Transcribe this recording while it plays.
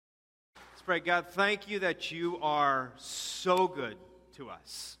Let's pray. God, thank you that you are so good to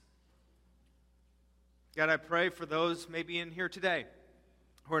us. God, I pray for those maybe in here today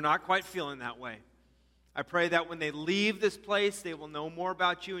who are not quite feeling that way. I pray that when they leave this place, they will know more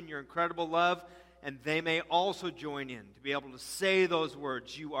about you and your incredible love, and they may also join in to be able to say those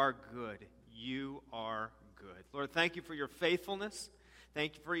words, you are good. You are good. Lord, thank you for your faithfulness.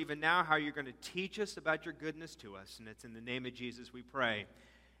 Thank you for even now how you're going to teach us about your goodness to us. And it's in the name of Jesus we pray.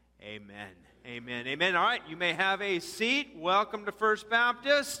 Amen. Amen. Amen. All right, you may have a seat. Welcome to First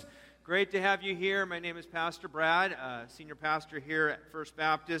Baptist. Great to have you here. My name is Pastor Brad, senior pastor here at First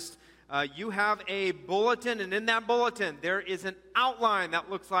Baptist. You have a bulletin, and in that bulletin there is an outline that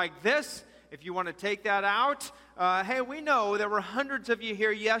looks like this. If you want to take that out, hey, we know there were hundreds of you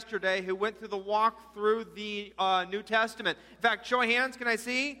here yesterday who went through the walk through the New Testament. In fact, show of hands, can I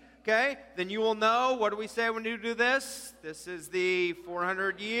see? Okay, then you will know. What do we say when you do this? This is the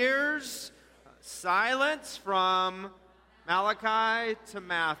 400 years silence from Malachi to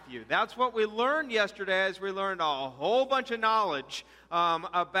Matthew. That's what we learned yesterday as we learned a whole bunch of knowledge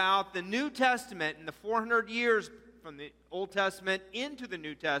about the New Testament and the 400 years from the Old Testament into the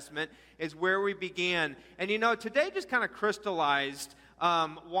New Testament is where we began. And you know, today just kind of crystallized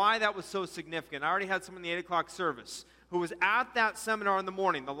why that was so significant. I already had someone in the 8 o'clock service who was at that seminar in the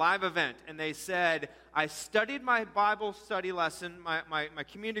morning, the live event, and they said, I studied my Bible study lesson, my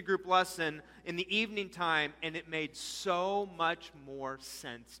community group lesson in the evening time, and it made so much more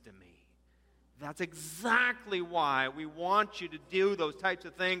sense to me. That's exactly why we want you to do those types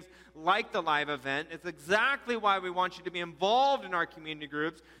of things like the live event. It's exactly why we want you to be involved in our community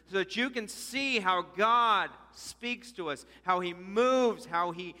groups so that you can see how God speaks to us, how He moves,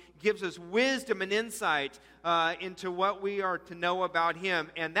 how He gives us wisdom and insight into what we are to know about Him.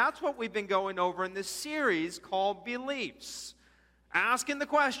 And that's what we've been going over in this series called Beliefs. Asking the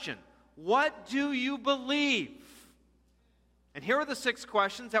question, what do you believe? And here are the 6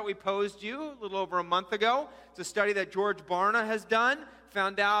 questions that we posed you a little over a month ago. It's a study that George Barna has done.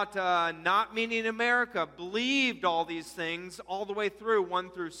 Found out not many in America believed all these things all the way through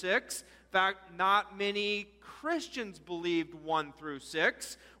 1 through 6. In fact, not many Christians believed 1 through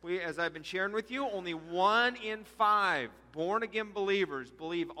 6. As I've been sharing with you, only 1 in 5 born-again believers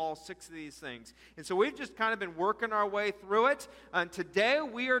believe all 6 of these things. And so we've just kind of been working our way through it. And today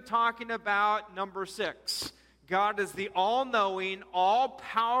we are talking about number 6. God is the all-knowing,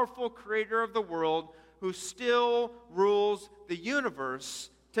 all-powerful creator of the world who still rules the universe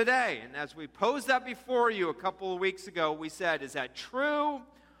today. And as we posed that before you a couple of weeks ago, we said, is that true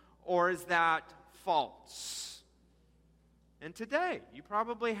or is that false? And today, you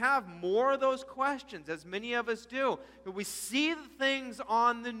probably have more of those questions, as many of us do. But we see the things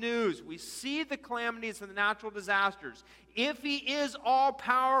on the news. We see the calamities and the natural disasters. If He is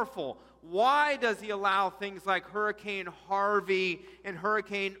all-powerful, why does He allow things like Hurricane Harvey and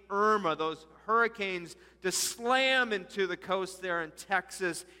Hurricane Irma, those hurricanes, to slam into the coast there in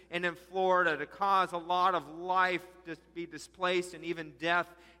Texas and in Florida, to cause a lot of life to be displaced and even death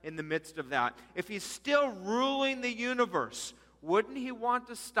in the midst of that? If He's still ruling the universe, wouldn't He want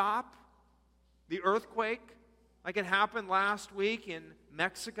to stop the earthquake like it happened last week in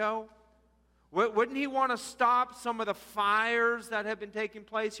Mexico? Wouldn't He want to stop some of the fires that have been taking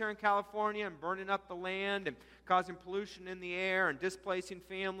place here in California and burning up the land and causing pollution in the air and displacing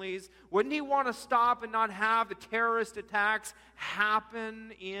families? Wouldn't He want to stop and not have the terrorist attacks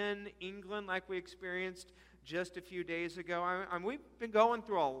happen in England like we experienced just a few days ago? We've been going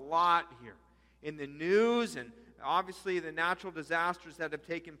through a lot here in the news, and obviously the natural disasters that have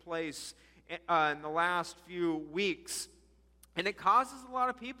taken place in the last few weeks. And it causes a lot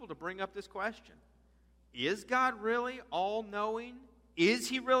of people to bring up this question. Is God really all-knowing? Is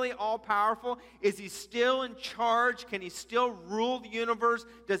He really all-powerful? Is He still in charge? Can He still rule the universe?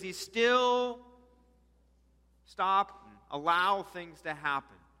 Does He still stop and allow things to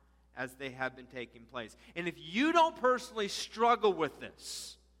happen as they have been taking place? And if you don't personally struggle with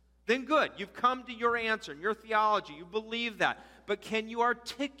this, then good. You've come to your answer and your theology. You believe that. But can you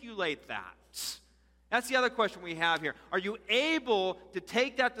articulate that? That's the other question we have here. Are you able to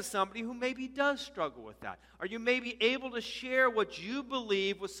take that to somebody who maybe does struggle with that? Are you maybe able to share what you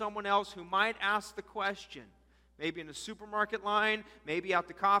believe with someone else who might ask the question? Maybe in a supermarket line, maybe out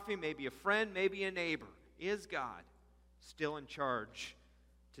to coffee, maybe a friend, maybe a neighbor. Is God still in charge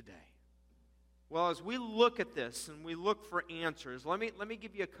today? Well, as we look at this and we look for answers, let me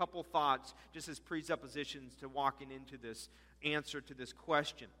give you a couple thoughts just as presuppositions to walking into this answer to this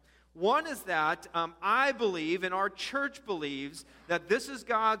question. One is that I believe, and our church believes, that this is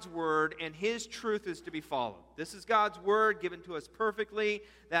God's Word and His truth is to be followed. This is God's Word given to us perfectly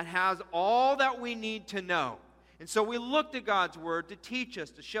that has all that we need to know. And so we look to God's Word to teach us,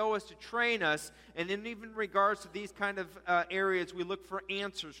 to show us, to train us, and in even regards to these kind of areas, we look for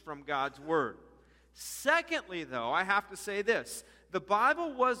answers from God's Word. Secondly, though, I have to say this. The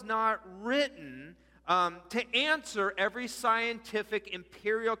Bible was not written to answer every scientific,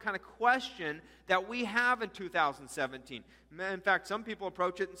 empirical kind of question that we have in 2017. In fact, some people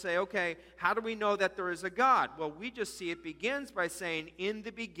approach it and say, okay, how do we know that there is a God? Well, we just see it begins by saying, in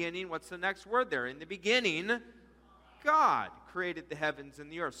the beginning, what's the next word there? In the beginning, God created the heavens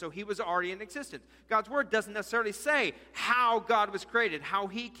and the earth. So He was already in existence. God's Word doesn't necessarily say how God was created, how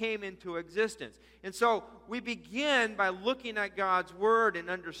He came into existence. And so we begin by looking at God's Word and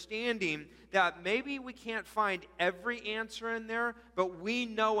understanding that maybe we can't find every answer in there, but we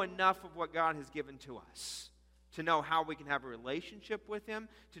know enough of what God has given to us to know how we can have a relationship with Him,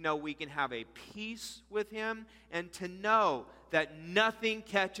 to know we can have a peace with Him, and to know that nothing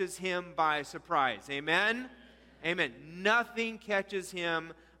catches Him by surprise. Amen? Amen. Nothing catches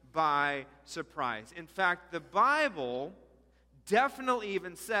Him by surprise. In fact, the Bible definitely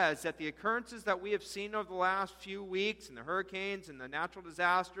even says that the occurrences that we have seen over the last few weeks, and the hurricanes and the natural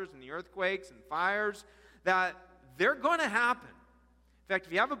disasters and the earthquakes and fires, that they're going to happen. In fact,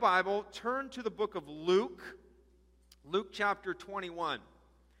 if you have a Bible, turn to the book of Luke, Luke chapter 21.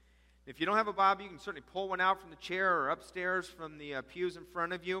 If you don't have a Bible, you can certainly pull one out from the chair or upstairs from the pews in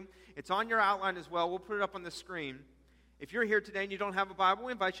front of you. It's on your outline as well. We'll put it up on the screen. If you're here today and you don't have a Bible,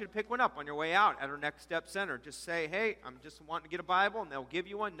 we invite you to pick one up on your way out at our Next Step Center. Just say, hey, I'm just wanting to get a Bible, and they'll give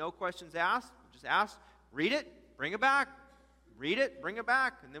you one. No questions asked. Just ask, read it, bring it back. Read it, bring it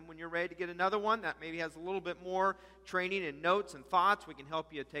back. And then when you're ready to get another one that maybe has a little bit more training and notes and thoughts, we can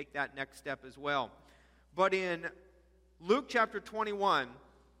help you take that next step as well. But in Luke chapter 21,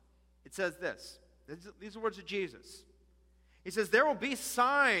 it says this. These are words of Jesus. He says, there will be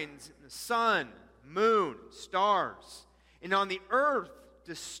signs in the sun, moon, stars, and on the earth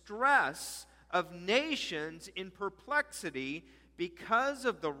distress of nations in perplexity because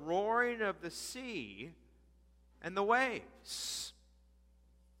of the roaring of the sea and the waves.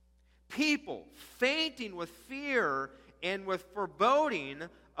 People fainting with fear and with foreboding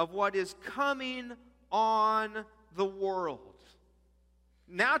of what is coming on the world.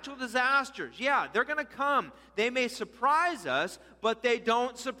 Natural disasters, yeah, they're going to come. They may surprise us, but they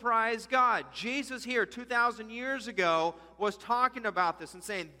don't surprise God. Jesus here 2,000 years ago was talking about this and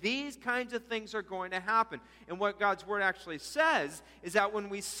saying these kinds of things are going to happen. And what God's Word actually says is that when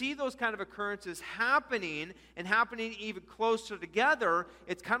we see those kind of occurrences happening and happening even closer together,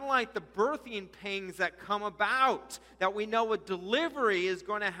 it's kind of like the birthing pangs that come about, that we know a delivery is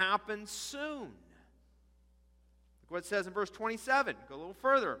going to happen soon. What it says in verse 27, go a little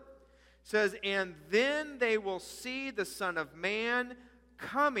further. It says, and then they will see the Son of Man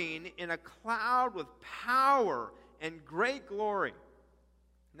coming in a cloud with power and great glory.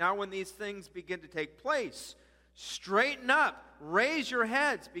 Now when these things begin to take place, straighten up, raise your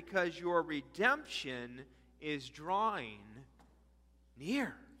heads, because your redemption is drawing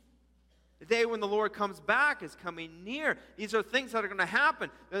near. The day when the Lord comes back is coming near. These are things that are going to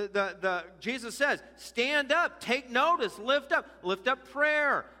happen. Jesus says, stand up, take notice, lift up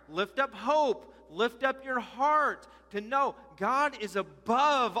prayer, lift up hope, lift up your heart to know God is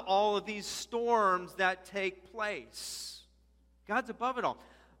above all of these storms that take place. God's above it all.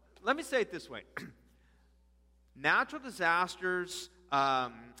 Let me say it this way. Natural disasters,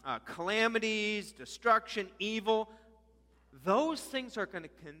 calamities, destruction, evil, those things are going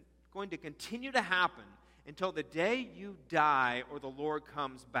to continue to happen until the day you die or the Lord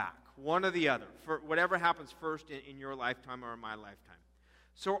comes back. One or the other. For whatever happens first in your lifetime or in my lifetime.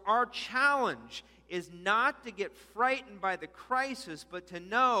 So our challenge is not to get frightened by the crisis, but to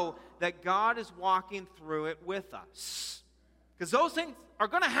know that God is walking through it with us. Because those things are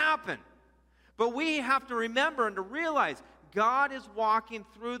going to happen. But we have to remember and to realize God is walking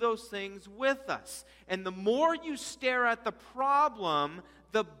through those things with us. And the more you stare at the problem,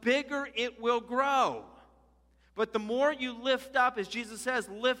 the bigger it will grow. But the more you lift up, as Jesus says,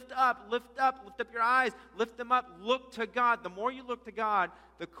 lift up your eyes, lift them up, look to God. The more you look to God,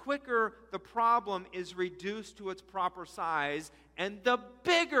 the quicker the problem is reduced to its proper size, and the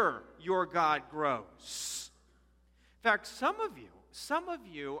bigger your God grows. In fact, some of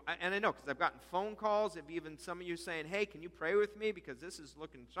you, and I know because I've gotten phone calls, and even some of you saying, hey, can you pray with me because this is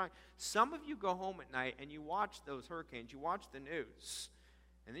looking strong. Some of you go home at night and you watch those hurricanes, you watch the news,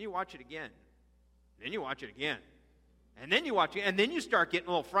 and then you watch it again. Then you watch it again. And then you watch it, and then you start getting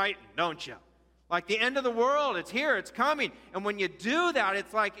a little frightened, don't you? Like the end of the world, it's here, it's coming. And when you do that,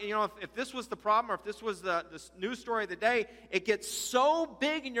 it's like, if this was the problem, or if this was the news story of the day, it gets so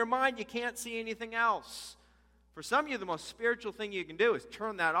big in your mind you can't see anything else. For some of you, the most spiritual thing you can do is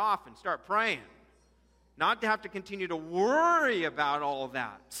turn that off and start praying. Not to have to continue to worry about all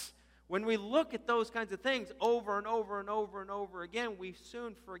that. When we look at those kinds of things over and over and over and over again, we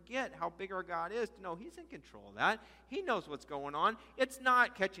soon forget how big our God is to know He's in control of that. He knows what's going on. It's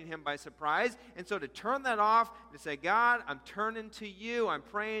not catching Him by surprise. And so to turn that off and to say, God, I'm turning to You. I'm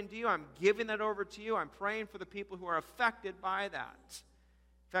praying to You. I'm giving that over to You. I'm praying for the people who are affected by that.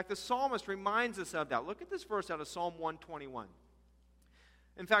 In fact, the psalmist reminds us of that. Look at this verse out of Psalm 121.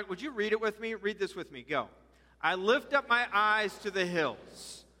 In fact, would you read it with me? Read this with me. Go. I lift up my eyes to the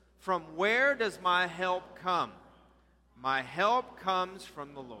hills. From where does my help come? My help comes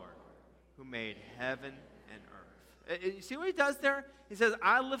from the Lord, who made heaven and earth. You see what he does there? He says,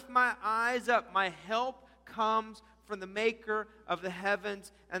 I lift my eyes up. My help comes from the maker of the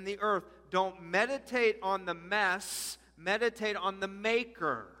heavens and the earth. Don't meditate on the mess. Meditate on the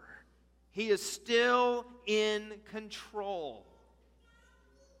maker. He is still in control.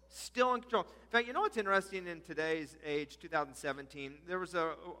 Still in control. In fact, you know what's interesting in today's age, 2017? There was an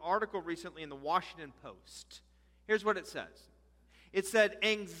article recently in the Washington Post. Here's what it says. It said,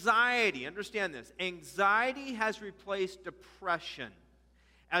 anxiety, understand this, anxiety has replaced depression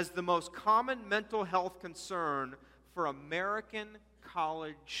as the most common mental health concern for American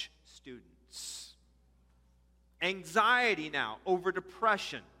college students. Anxiety now over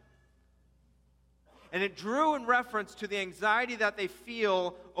depression. And it drew in reference to the anxiety that they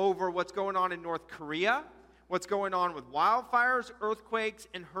feel over what's going on in North Korea, what's going on with wildfires, earthquakes,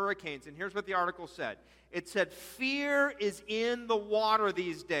 and hurricanes. And here's what the article said. It said, fear is in the water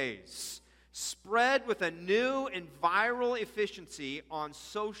these days, spread with a new and viral efficiency on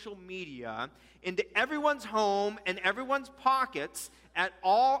social media into everyone's home and everyone's pockets at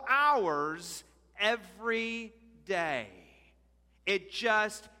all hours every day. It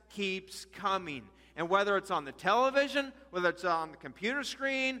just keeps coming. And whether it's on the television, whether it's on the computer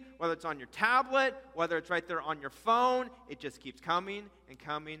screen, whether it's on your tablet, whether it's right there on your phone, it just keeps coming and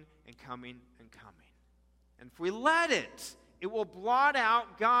coming and coming and coming. And if we let it, it will blot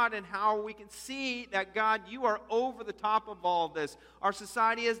out God and how we can see that, God, you are over the top of all of this. Our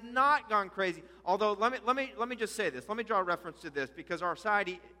society has not gone crazy. Although, let me just say this. Let me draw a reference to this, because our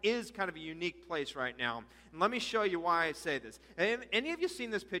society is kind of a unique place right now. And let me show you why I say this. Any of you seen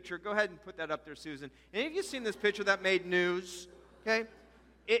this picture? Go ahead and put that up there, Susan. Any of you seen this picture that made news? Okay.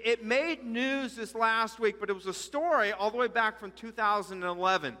 It made news this last week, but it was a story all the way back from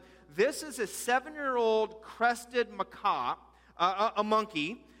 2011. This is a 7-year-old crested macaque. A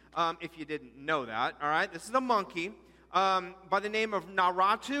monkey, if you didn't know that, all right? This is a monkey by the name of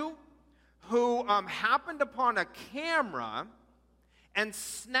Naratu, who happened upon a camera and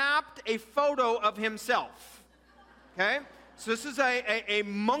snapped a photo of himself, okay? So this is a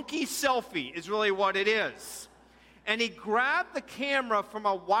monkey selfie is really what it is. And he grabbed the camera from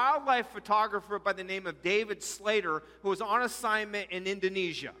a wildlife photographer by the name of David Slater, who was on assignment in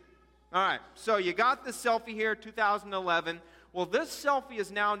Indonesia. All right, so you got the selfie here, 2011. Well, this selfie is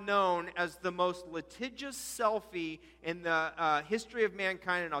now known as the most litigious selfie in the history of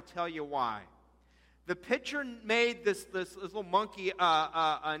mankind, and I'll tell you why. The picture made this little monkey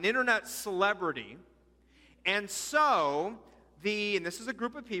an internet celebrity, and so and this is a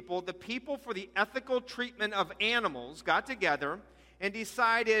group of people, the People for the Ethical Treatment of Animals got together and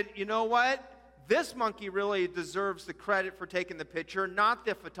decided, you know what? This monkey really deserves the credit for taking the picture, not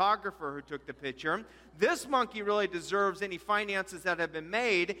the photographer who took the picture. This monkey really deserves any finances that have been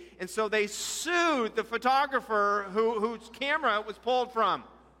made, and so they sued the photographer whose camera it was pulled from.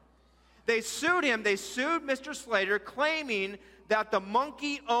 They sued him. They sued Mr. Slater, claiming that the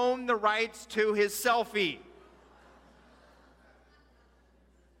monkey owned the rights to his selfie.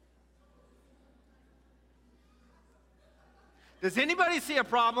 Does anybody see a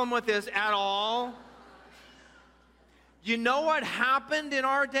problem with this at all? You know what happened in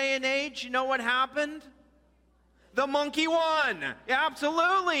our day and age? You know what happened? The monkey won. Yeah,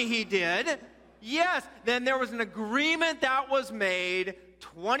 absolutely he did. Yes, then there was an agreement that was made.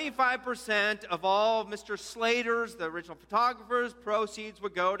 25% of all of Mr. Slater's, the original photographer's, proceeds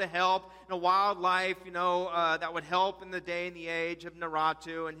would go to help wildlife, that would help in the day and the age of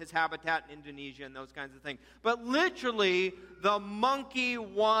Naratu and his habitat in Indonesia and those kinds of things. But literally, the monkey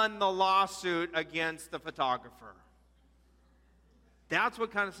won the lawsuit against the photographer. That's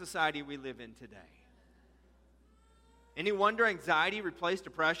what kind of society we live in today. Any wonder anxiety replaced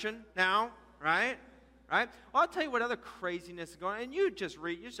depression now, right? right? Well, I'll tell you what other craziness is going on. And you just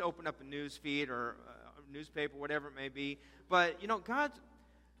open up a news feed or a newspaper, whatever it may be. But,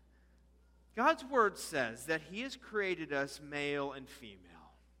 God's word says that he has created us male and female.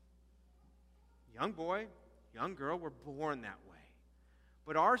 Young boy, young girl, we're born that way.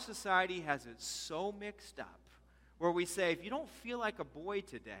 But our society has it so mixed up where we say, if you don't feel like a boy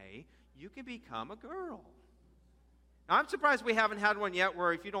today, you can become a girl. Now, I'm surprised we haven't had one yet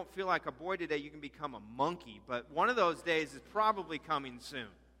where if you don't feel like a boy today, you can become a monkey. But one of those days is probably coming soon.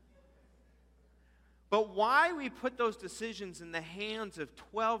 But why we put those decisions in the hands of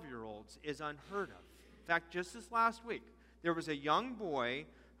 12-year-olds is unheard of. In fact, just this last week, there was a young boy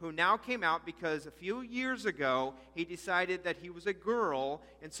who now came out because a few years ago, he decided that he was a girl,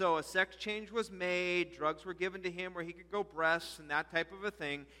 and so a sex change was made, drugs were given to him where he could grow breasts and that type of a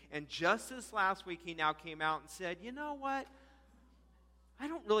thing. And just this last week, he now came out and said, you know what? I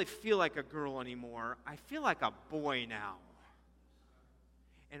don't really feel like a girl anymore. I feel like a boy now.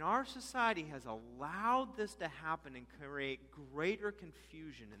 And our society has allowed this to happen and create greater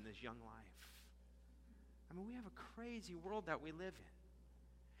confusion in this young life. I mean, we have a crazy world that we live in.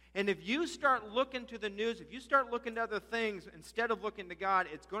 And if you start looking to the news, if you start looking to other things instead of looking to God,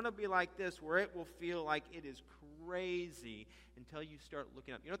 it's going to be like this, where it will feel like it is crazy until you start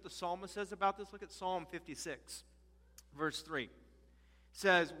looking up. You know what the psalmist says about this? Look at Psalm 56, verse 3. It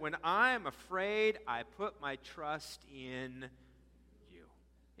says, when I am afraid, I put my trust in you.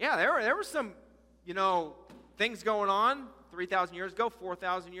 Yeah, there were some, things going on 3,000 years ago,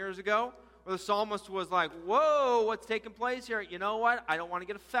 4,000 years ago, where the psalmist was like, whoa, what's taking place here? You know what? I don't want to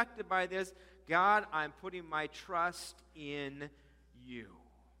get affected by this. God, I'm putting my trust in you.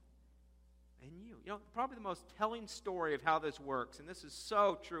 In you. Probably the most telling story of how this works, and this is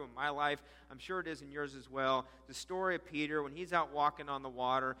so true in my life. I'm sure it is in yours as well. The story of Peter, when he's out walking on the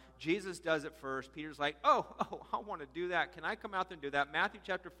water, Jesus does it first. Peter's like, oh, I want to do that. Can I come out there and do that? Matthew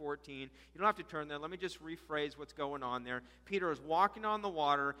chapter 14. You don't have to turn there. Let me just rephrase what's going on there. Peter is walking on the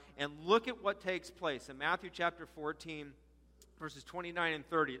water, and look at what takes place. In Matthew chapter 14, verses 29 and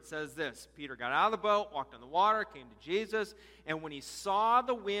 30, it says this. Peter got out of the boat, walked on the water, came to Jesus, and when he saw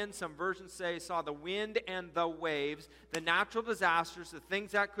the wind, some versions say saw the wind and the waves, the natural disasters, the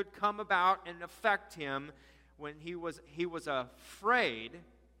things that could come about and affect him, when he was afraid, and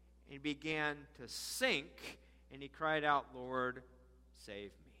he began to sink, and he cried out, Lord, save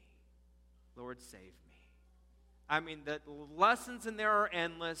me. Lord, save me. I mean, the lessons in there are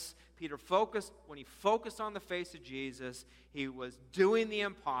endless. When he focused on the face of Jesus, he was doing the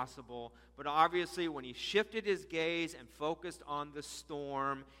impossible. But obviously, when he shifted his gaze and focused on the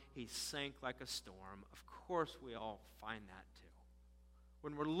storm, he sank like a storm. Of course, we all find that too.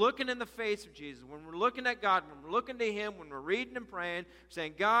 When we're looking in the face of Jesus, when we're looking at God, when we're looking to him, when we're reading and praying,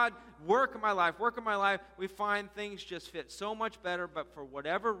 saying, God, work in my life, we find things just fit so much better, but for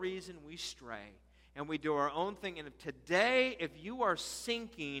whatever reason, we stray. And we do our own thing. And today, if you are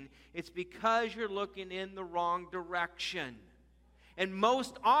sinking, it's because you're looking in the wrong direction. And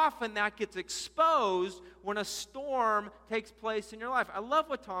most often that gets exposed when a storm takes place in your life. I love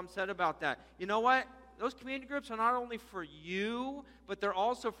what Tom said about that. You know what? Those community groups are not only for you, but they're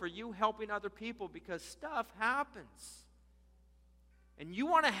also for you helping other people, because stuff happens. And you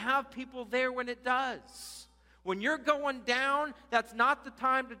want to have people there when it does. When you're going down, that's not the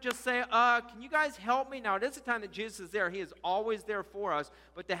time to just say, can you guys help me? Now, it is the time that Jesus is there. He is always there for us.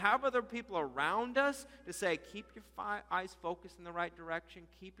 But to have other people around us to say, keep your eyes focused in the right direction.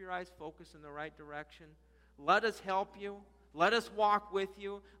 Keep your eyes focused in the right direction. Let us help you. Let us walk with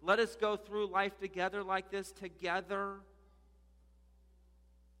you. Let us go through life together like this together.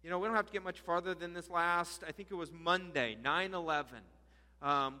 We don't have to get much farther than this last, I think it was Monday, 9/11.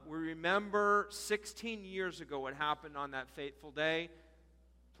 We remember 16 years ago what happened on that fateful day.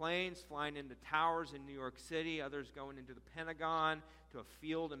 Planes flying into towers in New York City, others going into the Pentagon, to a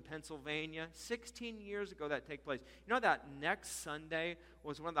field in Pennsylvania. 16 years ago that took place. You know, that next Sunday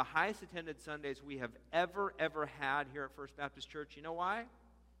was one of the highest attended Sundays we have ever had here at First Baptist Church. You know why?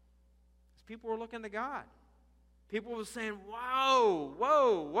 Because people were looking to God. People were saying, whoa,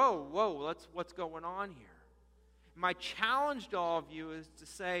 what's going on here? My challenge to all of you is to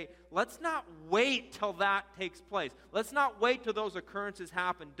say, let's not wait till that takes place. Let's not wait till those occurrences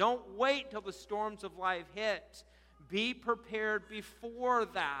happen. Don't wait till the storms of life hit. Be prepared before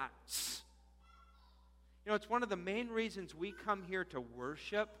that. It's one of the main reasons we come here to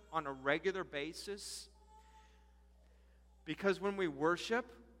worship on a regular basis. Because when we worship,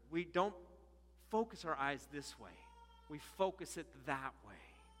 we don't focus our eyes this way. We focus it that way.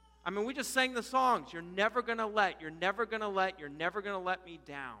 I mean, we just sang the songs, you're never going to let me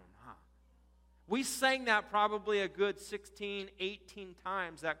down, huh? We sang that probably a good 16, 18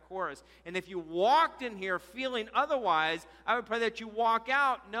 times, that chorus. And if you walked in here feeling otherwise, I would pray that you walk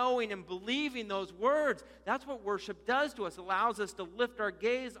out knowing and believing those words. That's what worship does to us. It allows us to lift our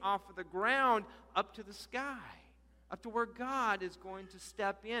gaze off of the ground up to the sky, up to where God is going to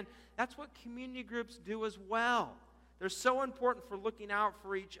step in. That's what community groups do as well. They're so important for looking out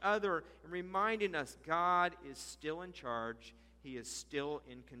for each other and reminding us God is still in charge. He is still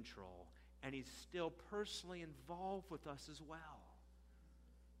in control. And He's still personally involved with us as well.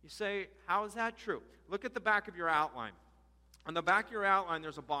 You say, how is that true? Look at the back of your outline. On the back of your outline,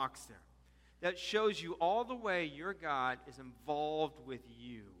 there's a box there that shows you all the way your God is involved with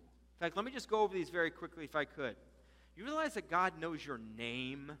you. In fact, let me just go over these very quickly if I could. You realize that God knows your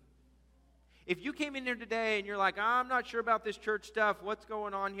name? If you came in here today and you're like, I'm not sure about this church stuff, what's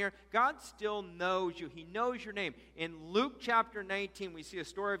going on here? God still knows you. He knows your name. In Luke chapter 19, we see a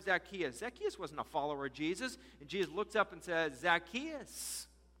story of Zacchaeus. Zacchaeus wasn't a follower of Jesus. And Jesus looks up and says, Zacchaeus,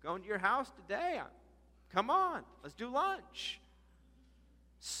 going to your house today. Come on, let's do lunch.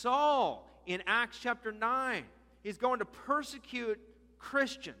 Saul, in Acts chapter 9, he's going to persecute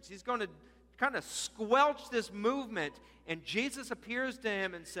Christians. He's going to kind of squelch this movement. And Jesus appears to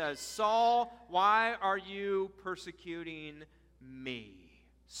him and says, Saul, why are you persecuting me?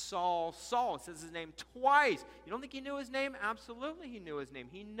 Saul, Saul. It says his name twice. You don't think he knew his name? Absolutely he knew his name.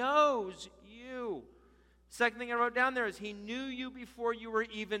 He knows you. Second thing I wrote down there is he knew you before you were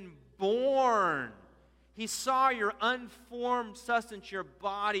even born. He saw your unformed substance, your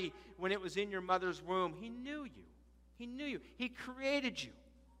body, when it was in your mother's womb. He knew you. He knew you. He created you.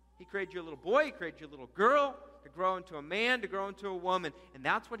 He created you a little boy. He created you a little girl. To grow into a man, to grow into a woman. And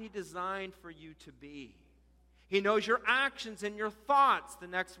that's what He designed for you to be. He knows your actions and your thoughts. The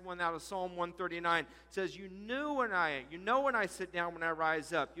next one out of Psalm 139 says, you know when I sit down, when I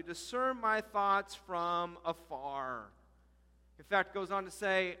rise up. You discern my thoughts from afar. In fact, it goes on to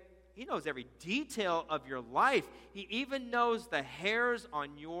say, He knows every detail of your life. He even knows the hairs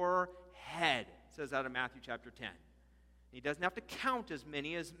on your head. It says out of Matthew chapter 10. He doesn't have to count as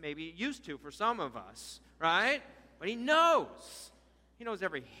many as maybe he used to for some of us, right? But He knows. He knows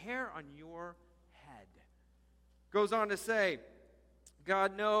every hair on your head. Goes on to say,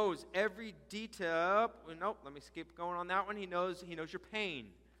 God knows every detail. Nope, let me skip going on that one. He knows your pain.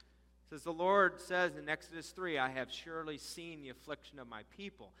 It says the Lord says in Exodus 3, I have surely seen the affliction of my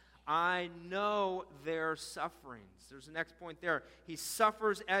people. I know their sufferings. There's the next point there. He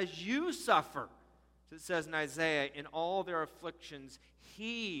suffers as you suffer. It says in Isaiah, in all their afflictions,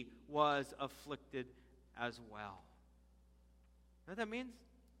 He was afflicted as well. You know what that means?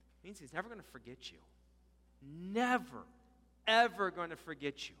 It means He's never going to forget you. Never, ever going to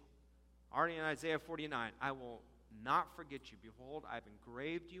forget you. Already in Isaiah 49, I will not forget you. Behold, I've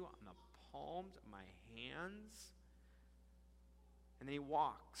engraved you on the palms of my hands. And then He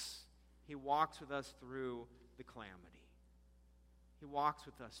walks. He walks with us through the calamity. He walks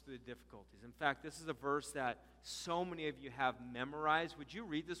with us through the difficulties. In fact, this is a verse that so many of you have memorized. Would you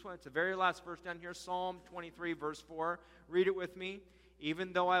read this one? It's the very last verse down here, Psalm 23, verse 4. Read it with me.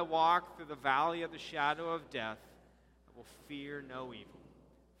 Even though I walk through the valley of the shadow of death, I will fear no evil.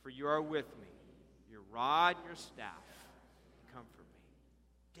 For you are with me. Your rod and your staff comfort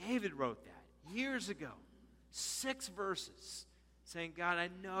me. David wrote that years ago. 6 verses saying, God, I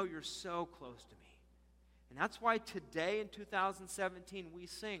know you're so close to me. And that's why today in 2017 we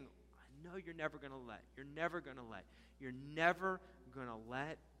sing, I know you're never going to let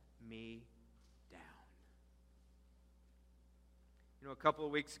me down. You know, a couple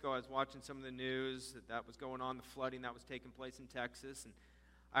of weeks ago I was watching some of the news that was going on, the flooding that was taking place in Texas, and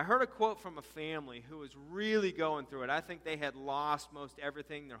I heard a quote from a family who was really going through it. I think they had lost most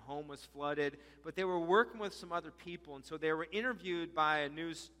everything. Their home was flooded, but they were working with some other people, and so they were interviewed by a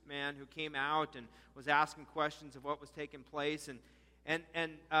newsman who came out and was asking questions of what was taking place. And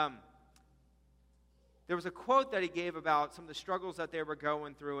there was a quote that he gave about some of the struggles that they were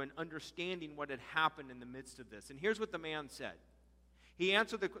going through and understanding what had happened in the midst of this. And here's what the man said. He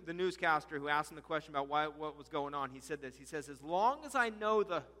answered the newscaster who asked him the question about what was going on. He said this. He says, as long as I know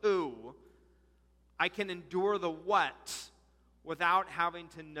the who, I can endure the what without having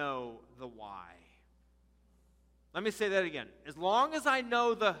to know the why. Let me say that again. As long as I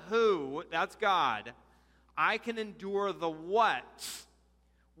know the who, that's God, I can endure the what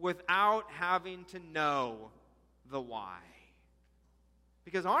without having to know the why.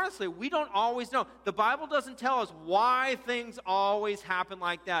 Because honestly, we don't always know. The Bible doesn't tell us why things always happen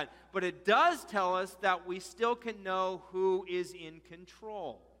like that. But it does tell us that we still can know who is in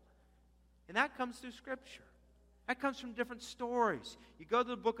control. And that comes through Scripture. That comes from different stories. You go to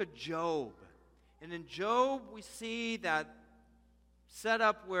the book of Job. And in Job, we see that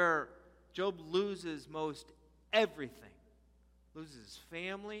setup where Job loses most everything. Loses his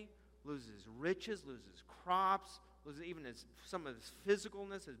family, loses riches, loses crops, loses even some of his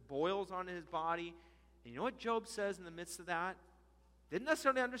physicalness, his boils on his body. And you know what Job says in the midst of that? Didn't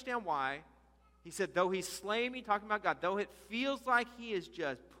necessarily understand why. He said, though he slay me, talking about God, though it feels like he is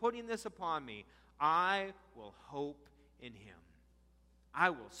just putting this upon me, I will hope in him. I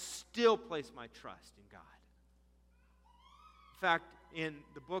will still place my trust in God. In fact, in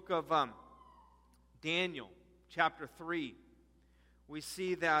the book of Daniel, chapter 3, we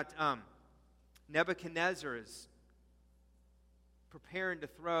see that Nebuchadnezzar is preparing to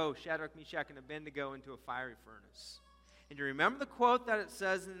throw Shadrach, Meshach, and Abednego into a fiery furnace. And you remember the quote that it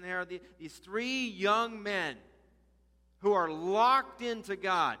says in there, these three young men who are locked into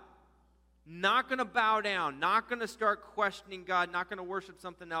God, not going to bow down, not going to start questioning God, not going to worship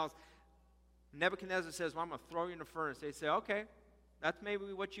something else. Nebuchadnezzar says, well, I'm going to throw you in a furnace. They say, okay, that's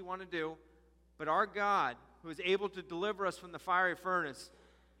maybe what you want to do, but our God, who is able to deliver us from the fiery furnace,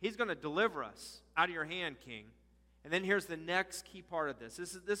 he's going to deliver us out of your hand, king. And then here's the next key part of this.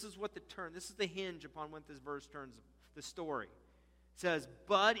 This is what this is the hinge upon what this verse turns the story. It says,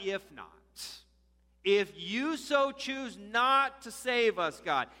 but if not, if you so choose not to save us,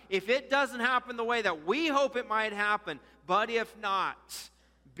 God, if it doesn't happen the way that we hope it might happen, but if not,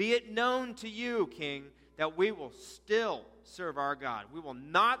 be it known to you, King, that we will still serve our God. We will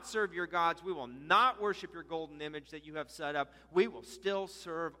not serve your gods. We will not worship your golden image that you have set up. We will still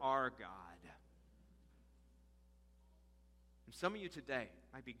serve our God. And some of you today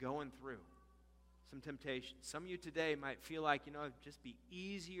might be going through some temptation. Some of you today might feel like, it'd just be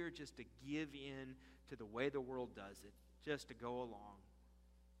easier just to give in to the way the world does it, just to go along.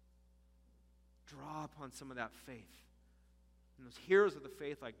 Draw upon some of that faith. And those heroes of the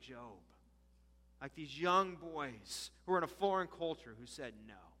faith like Job, like these young boys who are in a foreign culture who said,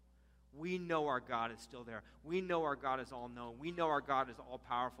 no, we know our God is still there. We know our God is all-knowing. We know our God is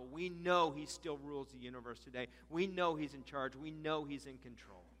all-powerful. We know he still rules the universe today. We know he's in charge. We know he's in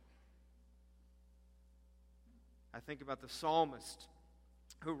control. I think about the psalmist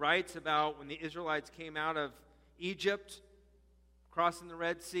who writes about when the Israelites came out of Egypt, crossing the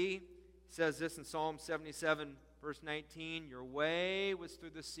Red Sea. He says this in Psalm 77, verse 19, your way was through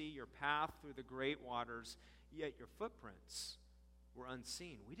the sea, your path through the great waters, yet your footprints were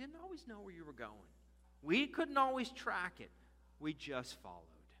unseen. We didn't always know where you were going. We couldn't always track it. We just followed.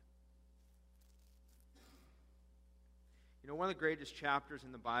 One of the greatest chapters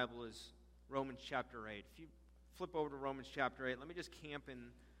in the Bible is Romans chapter 8. If you flip over to Romans chapter 8, let me just camp in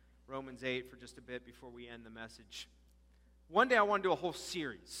Romans 8 for just a bit before we end the message. One day I want to do a whole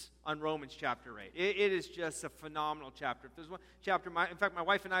series on Romans chapter 8. It is just a phenomenal chapter. If there's one chapter, in fact, my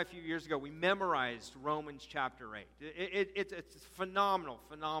wife and I a few years ago, we memorized Romans chapter 8. It's a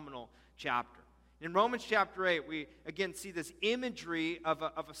phenomenal chapter. In Romans chapter 8, we again see this imagery of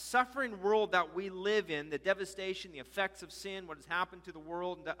a suffering world that we live in, the devastation, the effects of sin, what has happened to the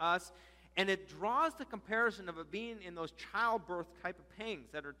world and to us. And it draws the comparison of it being in those childbirth type of pangs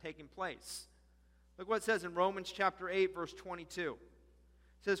that are taking place. Look what it says in Romans chapter 8, verse 22. It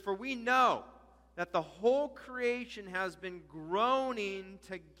says, for we know that the whole creation has been groaning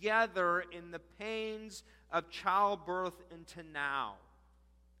together in the pains of childbirth until now.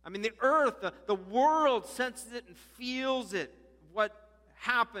 I mean, the earth, the world senses it and feels it, what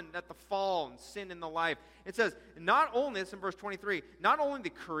happened at the fall and sin in the life. It says, not only, this in verse 23, not only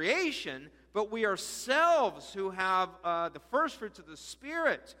the creation, but we ourselves who have the first fruits of the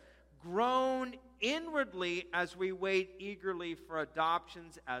Spirit groan inwardly as we wait eagerly for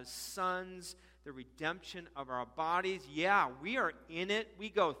adoptions as sons, the redemption of our bodies. Yeah, we are in it. We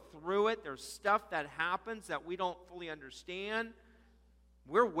go through it. There's stuff that happens that we don't fully understand.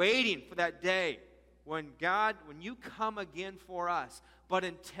 We're waiting for that day when you come again for us. But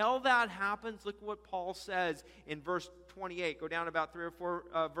until that happens, look what Paul says in verse 28. Go down about 3 or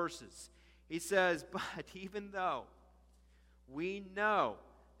 4 verses. He says, but even though we know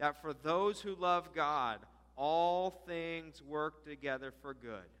that for those who love God, all things work together for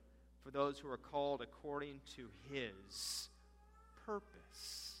good, for those who are called according to his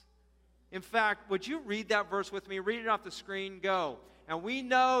purpose. In fact, would you read that verse with me? Read it off the screen. Go. And we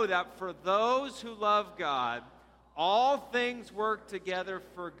know that for those who love God, all things work together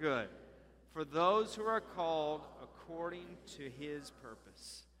for good, for those who are called according to his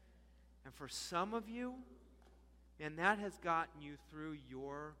purpose. And for some of you, and that has gotten you through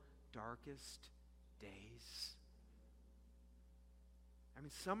your darkest days. I mean,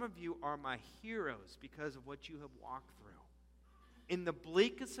 some of you are my heroes because of what you have walked through. in the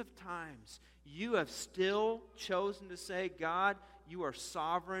bleakest of times, you have still chosen to say, God, you are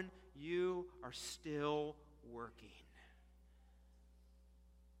sovereign. You are still working.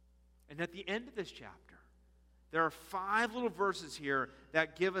 And at the end of this chapter, there are 5 little verses here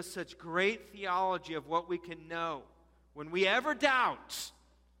that give us such great theology of what we can know. When we ever doubt,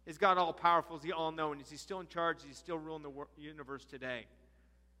 is God all-powerful? Is He all-knowing? Is He still in charge? Is He still ruling the universe today?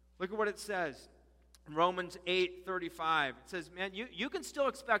 Look at what it says in Romans 8:35. It says, man, you can still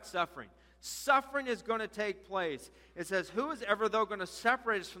expect suffering. Suffering is going to take place. It says, who is ever, though, going to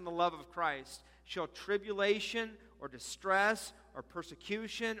separate us from the love of Christ? Shall tribulation or distress or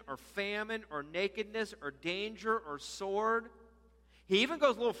persecution or famine or nakedness or danger or sword? He even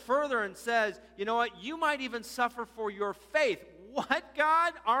goes a little further and says, you know what? You might even suffer for your faith. What,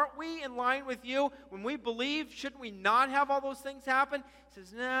 God? Aren't we in line with you? When we believe, shouldn't we not have all those things happen? He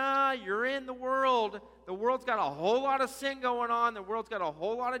says, nah, you're in the world. The world's got a whole lot of sin going on. The world's got a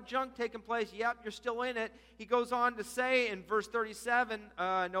whole lot of junk taking place. Yep, you're still in it. He goes on to say in verse 37,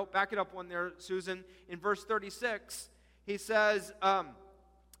 no, back it up one there, Susan. In verse 36, he says,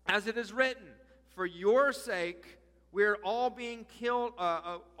 as it is written, for your sake, we are all being killed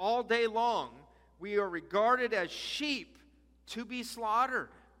all day long. We are regarded as sheep to be slaughtered.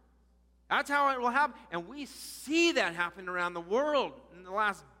 That's how it will happen. And we see that happen around the world. In the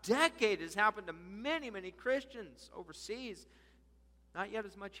last decade, it has happened to many, many Christians overseas. Not yet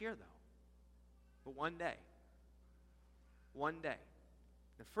as much here, though. But one day.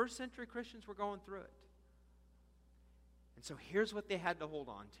 The first century Christians were going through it. And so here's what they had to hold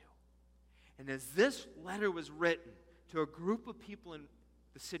on to. And as this letter was written to a group of people in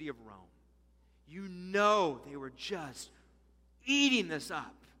the city of Rome, you know they were just eating this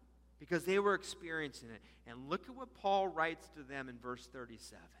up because they were experiencing it. And look at what Paul writes to them in verse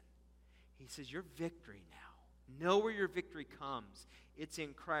 37. He says, your victory now. Know where your victory comes. It's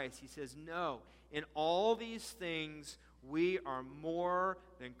in Christ. He says, no, in all these things we are more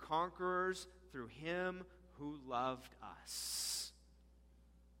than conquerors through Him who loved us.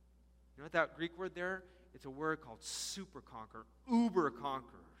 You know what that Greek word there? It's a word called super conquer, uber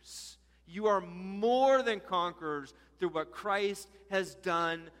conquerors. You are more than conquerors through what Christ has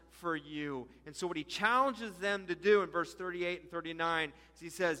done for you. And so what he challenges them to do in verse 38 and 39 is he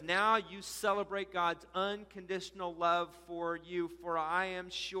says, now you celebrate God's unconditional love for you, for I am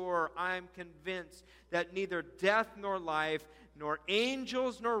sure, I am convinced that neither death nor life, nor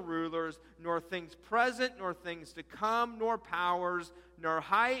angels nor rulers, nor things present, nor things to come, nor powers, nor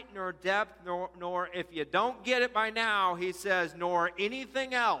height, nor depth, nor if you don't get it by now, he says, nor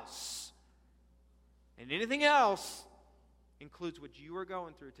anything else. And anything else includes what you are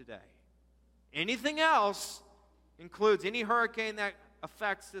going through today. Anything else includes any hurricane that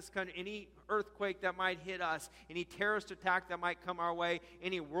affects this country, any earthquake that might hit us, any terrorist attack that might come our way,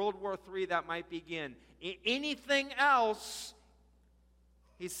 any World War III that might begin. Anything else,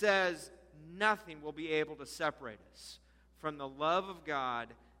 he says, nothing will be able to separate us from the love of God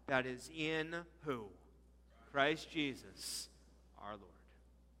that is in who? Christ Jesus, our Lord.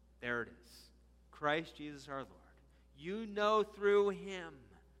 There it is. Christ Jesus, our Lord. You know through Him,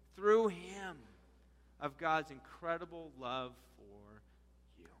 of God's incredible love for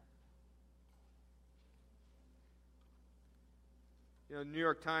you. You know, the New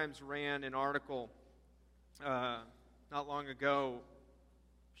York Times ran an article not long ago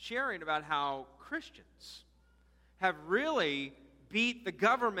sharing about how Christians have really beat the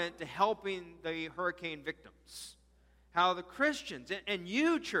government to helping the hurricane victims. How the Christians, and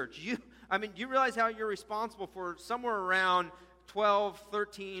you, church, do you realize how you're responsible for somewhere around $12,000,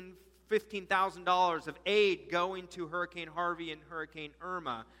 $13,000, $15,000 of aid going to Hurricane Harvey and Hurricane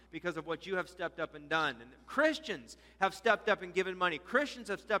Irma because of what you have stepped up and done. And Christians have stepped up and given money. Christians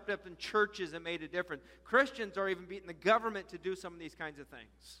have stepped up in churches and made a difference. Christians are even beating the government to do some of these kinds of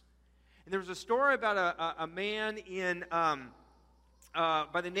things. And there was a story about a man in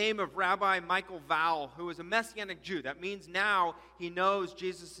by the name of Rabbi Michael Vowell, who was a Messianic Jew. That means now he knows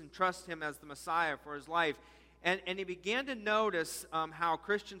Jesus and trusts him as the Messiah for his life. And he began to notice how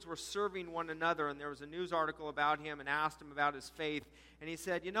Christians were serving one another. And there was a news article about him and asked him about his faith. And he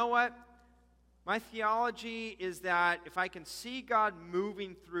said, you know what? My theology is that if I can see God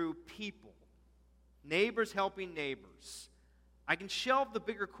moving through people, neighbors helping neighbors, I can shelve the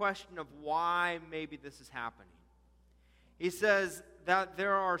bigger question of why maybe this is happening. He says that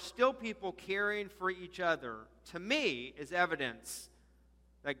there are still people caring for each other, to me, is evidence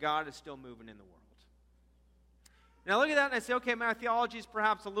that God is still moving in the world. Now I look at that and I say, okay, my theology is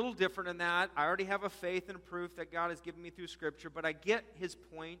perhaps a little different in that. I already have a faith and a proof that God has given me through Scripture, but I get his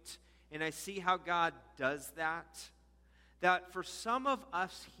point, and I see how God does that. that for some of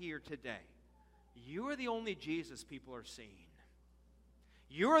us here today, you are the only Jesus people are seeing.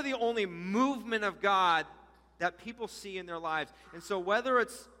 You are the only movement of God that people see in their lives. And so whether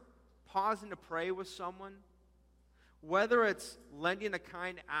it's pausing to pray with someone, whether it's lending a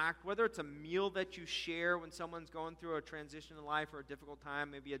kind act, whether it's a meal that you share when someone's going through a transition in life or a difficult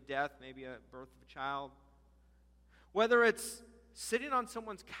time, maybe a death, maybe a birth of a child, whether it's sitting on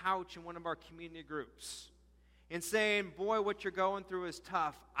someone's couch in one of our community groups and saying, boy, what you're going through is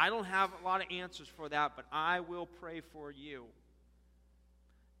tough. I don't have a lot of answers for that, but I will pray for you.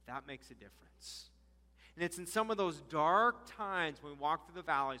 That makes a difference. And it's in some of those dark times when we walk through the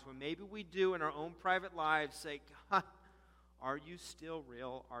valleys, when maybe we do in our own private lives say, God, are you still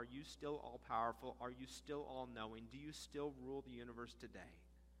real? Are you still all-powerful? Are you still all-knowing? Do you still rule the universe today?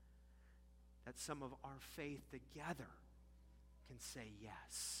 That some of our faith together can say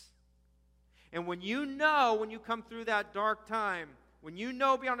yes. And when you know, when you come through that dark time, when you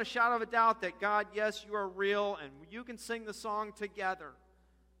know beyond a shadow of a doubt that God, yes, you are real, and you can sing the song together,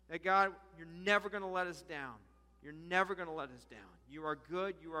 that God, you're never going to let us down. You're never going to let us down. You are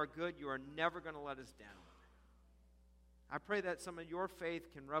good, you are good, you are never going to let us down. I pray that some of your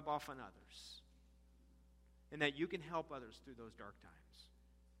faith can rub off on others, and that you can help others through those dark times.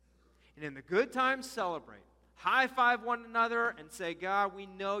 And in the good times, celebrate. High-five one another and say, God, we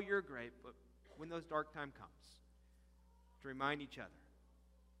know you're great, but when those dark time comes, to remind each other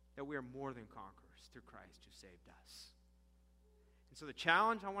that we are more than conquerors through Christ who saved us. And so the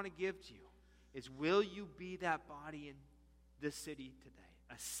challenge I want to give to you is, will you be that body in this city today?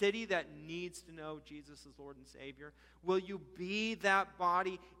 A city that needs to know Jesus as Lord and Savior. Will you be that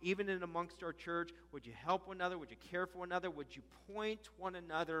body even in amongst our church? Would you help one another? Would you care for one another? Would you point one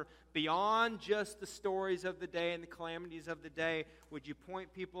another beyond just the stories of the day and the calamities of the day? Would you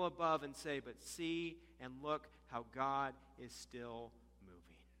point people above and say, but see and look how God is still moving?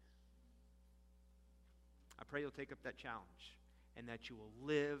 I pray you'll take up that challenge and that you will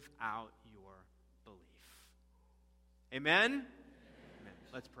live out your belief. Amen?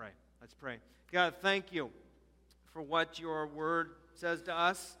 Let's pray. Let's pray. God, thank you for what your word says to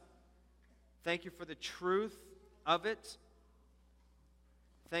us. Thank you for the truth of it.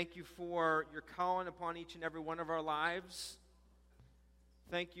 Thank you for your calling upon each and every one of our lives.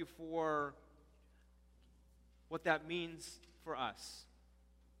 Thank you for what that means for us.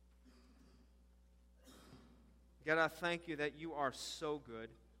 God, I thank you that you are so good.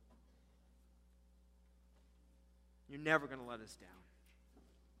 You're never going to let us down.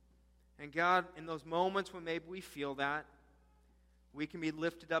 And God, in those moments when maybe we feel that, we can be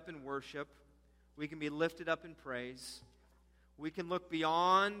lifted up in worship. We can be lifted up in praise. We can look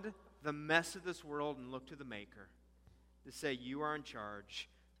beyond the mess of this world and look to the Maker to say, you are in charge.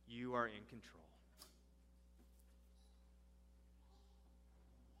 You are in control.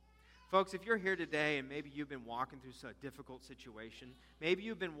 Folks, if you're here today and maybe you've been walking through a difficult situation, maybe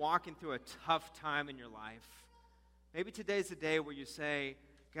you've been walking through a tough time in your life, maybe today's the day where you say,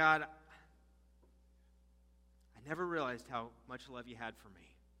 God, I never realized how much love you had for me.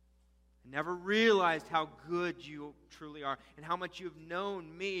 I never realized how good you truly are and how much you've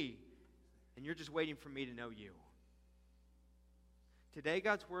known me, and you're just waiting for me to know you. Today,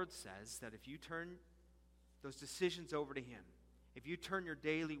 God's word says that if you turn those decisions over to Him, if you turn your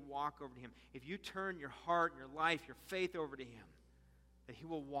daily walk over to Him, if you turn your heart, your life, your faith over to Him, that He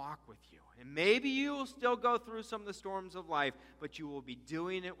will walk with you. And maybe you will still go through some of the storms of life, but you will be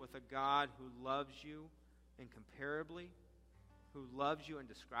doing it with a God who loves you incomparably, who loves you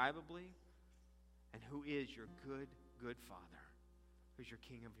indescribably, and who is your good, good Father, who's your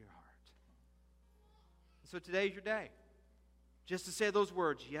King of your heart. And so today is your day. Just to say those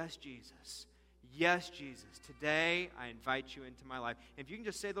words, yes, Jesus. Yes, Jesus. Today, I invite you into my life. And if you can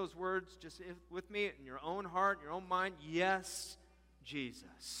just say those words just with me in your own heart, in your own mind, yes,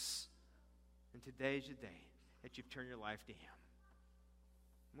 Jesus. And today is your day that you've turned your life to Him.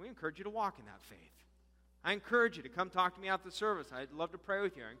 And we encourage you to walk in that faith. I encourage you to come talk to me after the service. I'd love to pray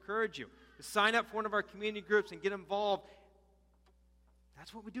with you. I encourage you to sign up for one of our community groups and get involved.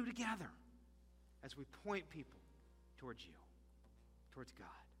 That's what we do together as we point people towards you, towards God.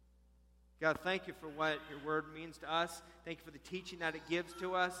 God, thank you for what your word means to us. Thank you for the teaching that it gives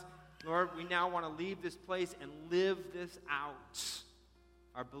to us. Lord, we now want to leave this place and live this out.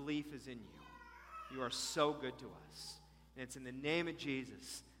 Our belief is in you. You are so good to us. And it's in the name of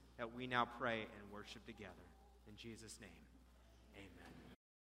Jesus that we now pray and worship together. In Jesus' name.